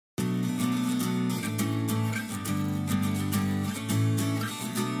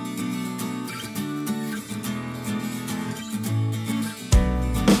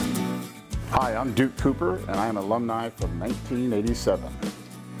Hi, I'm Duke Cooper, and I am an alumni from 1987.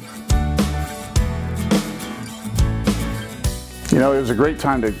 You know, it was a great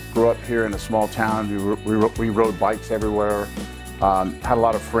time to grow up here in a small town. We rode bikes everywhere, had a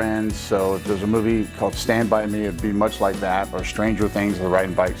lot of friends, so if there's a movie called Stand By Me, it'd be much like that, or Stranger Things, we're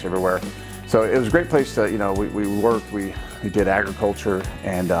riding bikes everywhere. So it was a great place to, you know, we worked, we did agriculture,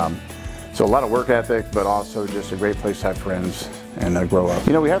 and so a lot of work ethic, but also just a great place to have friends and grow up.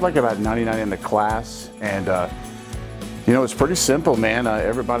 You know, we had like about 99 in the class, and you know, it's pretty simple, man.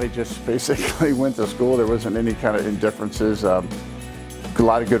 Everybody just basically went to school. There wasn't any kind of indifferences. A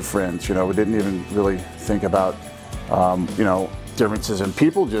lot of good friends, you know. We didn't even really think about, you know, differences in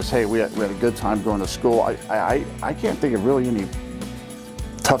people. Just, hey, we had a good time going to school. I can't think of really any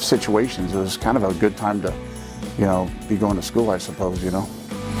tough situations. It was kind of a good time to, you know, be going to school, I suppose, you know.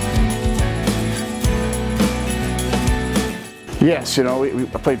 Yes, you know, we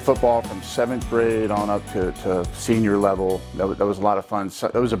played football from 7th grade on up to senior level. That was a lot of fun. So,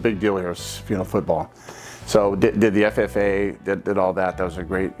 that was a big deal here, you know, football. So did the FFA, did all that. That was a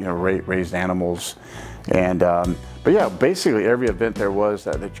great, you know, raised animals. And, but yeah, basically every event there was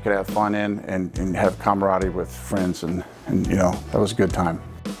that you could have fun in and have camaraderie with friends, and you know, that was a good time.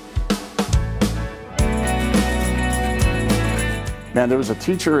 Man, there was a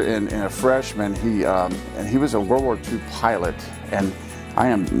teacher and a freshman, and he was a World War II pilot, and I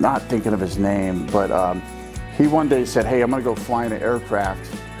am not thinking of his name, but he one day said, hey, I'm gonna go fly in an aircraft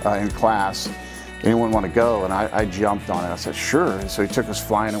in class. Anyone want to go? And I jumped on it. I said, sure. And so he took us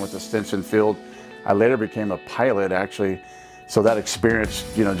flying in with the Stinson Field. I later became a pilot, actually, so that experience,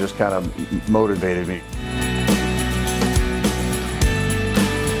 you know, just kind of motivated me.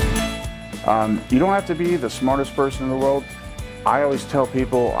 You don't have to be the smartest person in the world. I always tell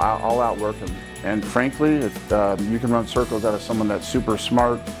people I'll outwork them, and frankly, if you can run circles out of someone that's super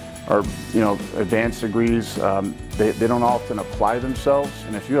smart or, you know, advanced degrees, they don't often apply themselves,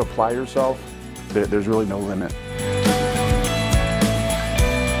 and if you apply yourself, there's really no limit.